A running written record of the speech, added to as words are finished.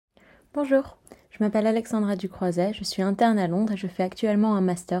Bonjour, je m'appelle Alexandra Ducroizet, je suis interne à Londres et je fais actuellement un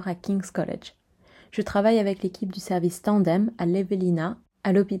master à King's College. Je travaille avec l'équipe du service Tandem à l'Evelina,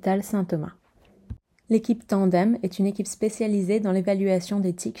 à l'hôpital Saint-Thomas. L'équipe Tandem est une équipe spécialisée dans l'évaluation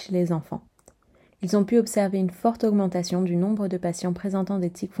des tics chez les enfants. Ils ont pu observer une forte augmentation du nombre de patients présentant des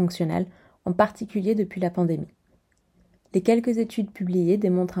tics fonctionnels, en particulier depuis la pandémie. Les quelques études publiées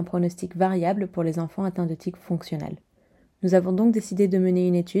démontrent un pronostic variable pour les enfants atteints de tics fonctionnels. Nous avons donc décidé de mener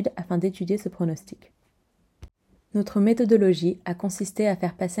une étude afin d'étudier ce pronostic. Notre méthodologie a consisté à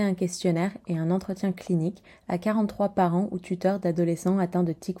faire passer un questionnaire et un entretien clinique à 43 parents ou tuteurs d'adolescents atteints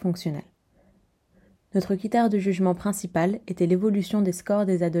de tics fonctionnels. Notre critère de jugement principal était l'évolution des scores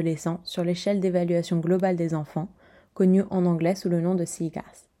des adolescents sur l'échelle d'évaluation globale des enfants, connue en anglais sous le nom de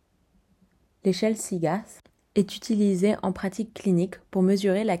CIGAS. L'échelle CIGAS est utilisée en pratique clinique pour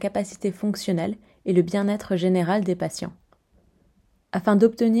mesurer la capacité fonctionnelle et le bien-être général des patients. Afin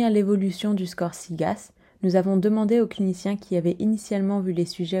d'obtenir l'évolution du score CIGAS, nous avons demandé aux cliniciens qui avaient initialement vu les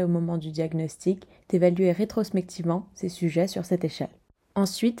sujets au moment du diagnostic d'évaluer rétrospectivement ces sujets sur cette échelle.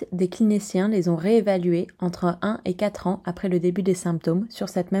 Ensuite, des cliniciens les ont réévalués entre 1 et 4 ans après le début des symptômes sur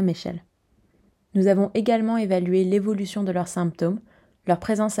cette même échelle. Nous avons également évalué l'évolution de leurs symptômes, leur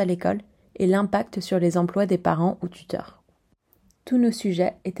présence à l'école et l'impact sur les emplois des parents ou tuteurs. Tous nos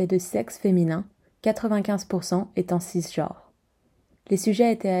sujets étaient de sexe féminin, 95% étant cisgenres. Les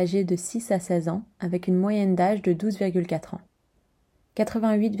sujets étaient âgés de 6 à 16 ans, avec une moyenne d'âge de 12,4 ans.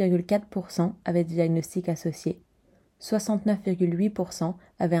 88,4% avaient des diagnostics associés. 69,8%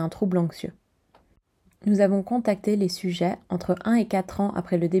 avaient un trouble anxieux. Nous avons contacté les sujets entre 1 et 4 ans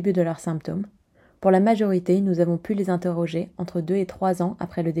après le début de leurs symptômes. Pour la majorité, nous avons pu les interroger entre 2 et 3 ans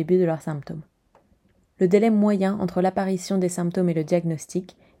après le début de leurs symptômes. Le délai moyen entre l'apparition des symptômes et le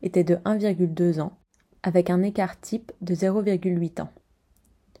diagnostic était de 1,2 ans, avec un écart type de 0,8 ans.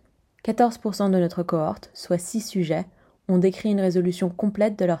 14% de notre cohorte, soit 6 sujets, ont décrit une résolution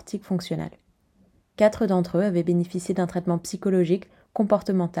complète de leur tic fonctionnel. 4 d'entre eux avaient bénéficié d'un traitement psychologique,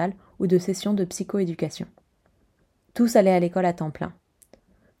 comportemental ou de sessions de psychoéducation. Tous allaient à l'école à temps plein.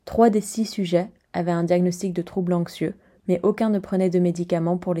 3 des 6 sujets avaient un diagnostic de trouble anxieux, mais aucun ne prenait de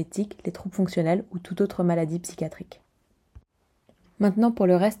médicaments pour les tics, les troubles fonctionnels ou toute autre maladie psychiatrique. Maintenant pour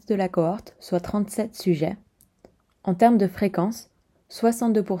le reste de la cohorte, soit 37 sujets. En termes de fréquence,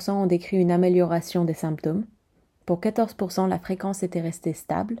 62% ont décrit une amélioration des symptômes. Pour 14%, la fréquence était restée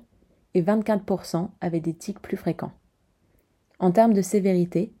stable et 24% avaient des tics plus fréquents. En termes de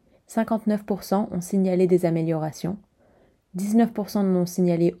sévérité, 59% ont signalé des améliorations, 19% n'ont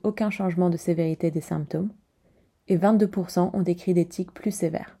signalé aucun changement de sévérité des symptômes et 22% ont décrit des tics plus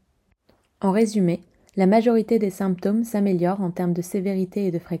sévères. En résumé, la majorité des symptômes s'améliorent en termes de sévérité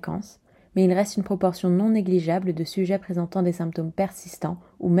et de fréquence, mais il reste une proportion non négligeable de sujets présentant des symptômes persistants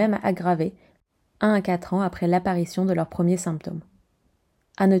ou même aggravés 1 à 4 ans après l'apparition de leurs premiers symptômes.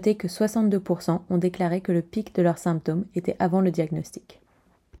 À noter que 62% ont déclaré que le pic de leurs symptômes était avant le diagnostic.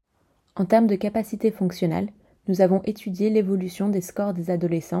 En termes de capacité fonctionnelle, nous avons étudié l'évolution des scores des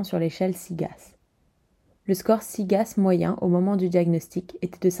adolescents sur l'échelle CIGAS. Le score CIGAS moyen au moment du diagnostic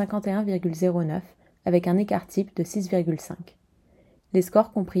était de 51,09 avec un écart type de 6,5. Les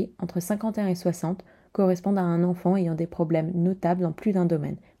scores compris entre 51 et 60 correspondent à un enfant ayant des problèmes notables dans plus d'un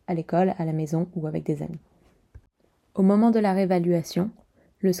domaine, à l'école, à la maison ou avec des amis. Au moment de la réévaluation,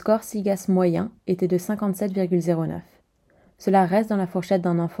 le score CIGAS moyen était de 57,09. Cela reste dans la fourchette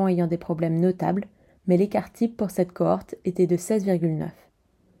d'un enfant ayant des problèmes notables, mais l'écart type pour cette cohorte était de 16,9.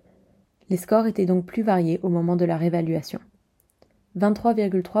 Les scores étaient donc plus variés au moment de la réévaluation.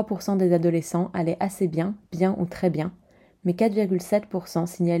 23,3% des adolescents allaient assez bien, bien ou très bien, mais 4,7%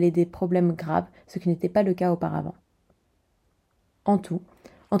 signalaient des problèmes graves, ce qui n'était pas le cas auparavant. En tout,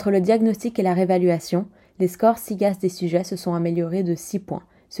 entre le diagnostic et la réévaluation, les scores CIGAS des sujets se sont améliorés de 6 points,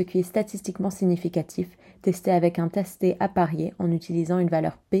 ce qui est statistiquement significatif, testé avec un testé apparié en utilisant une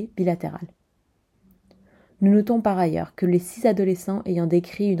valeur P bilatérale. Nous notons par ailleurs que les 6 adolescents ayant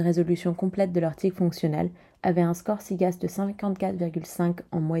décrit une résolution complète de leur tic fonctionnel avaient un score CIGAS de 54,5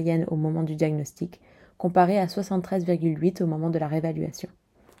 en moyenne au moment du diagnostic, comparé à 73,8 au moment de la réévaluation.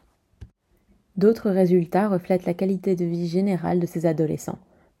 D'autres résultats reflètent la qualité de vie générale de ces adolescents.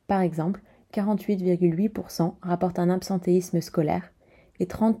 Par exemple, 48,8% rapportent un absentéisme scolaire et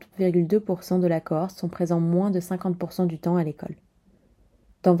 30,2% de la cohorte sont présents moins de 50% du temps à l'école.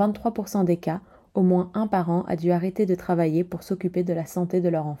 Dans 23% des cas, au moins un parent a dû arrêter de travailler pour s'occuper de la santé de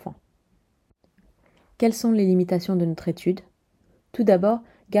leur enfant. Quelles sont les limitations de notre étude ? Tout d'abord,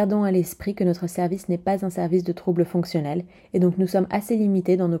 gardons à l'esprit que notre service n'est pas un service de troubles fonctionnels et donc nous sommes assez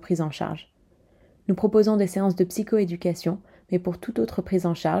limités dans nos prises en charge. Nous proposons des séances de psychoéducation, mais pour toute autre prise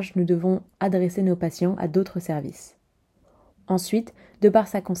en charge, nous devons adresser nos patients à d'autres services. Ensuite, de par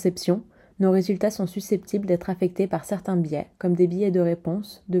sa conception, nos résultats sont susceptibles d'être affectés par certains biais, comme des biais de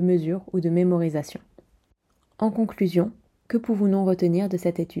réponse, de mesure ou de mémorisation. En conclusion, que pouvons-nous retenir de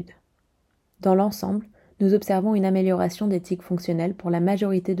cette étude ? Dans l'ensemble, nous observons une amélioration des tics fonctionnels pour la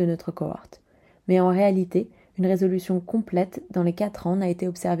majorité de notre cohorte, mais en réalité, une résolution complète dans les 4 ans n'a été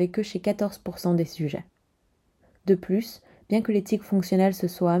observée que chez 14% des sujets. De plus, bien que les tics fonctionnels se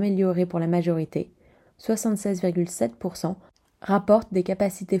soient améliorés pour la majorité, 76,7% rapportent des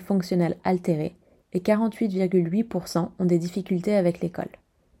capacités fonctionnelles altérées et 48,8% ont des difficultés avec l'école.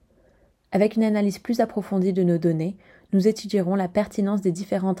 Avec une analyse plus approfondie de nos données, nous étudierons la pertinence des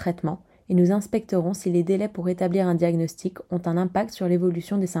différents traitements et nous inspecterons si les délais pour établir un diagnostic ont un impact sur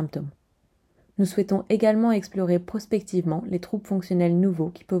l'évolution des symptômes. Nous souhaitons également explorer prospectivement les troubles fonctionnels nouveaux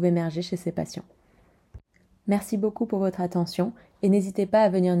qui peuvent émerger chez ces patients. Merci beaucoup pour votre attention et n'hésitez pas à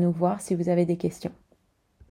venir nous voir si vous avez des questions.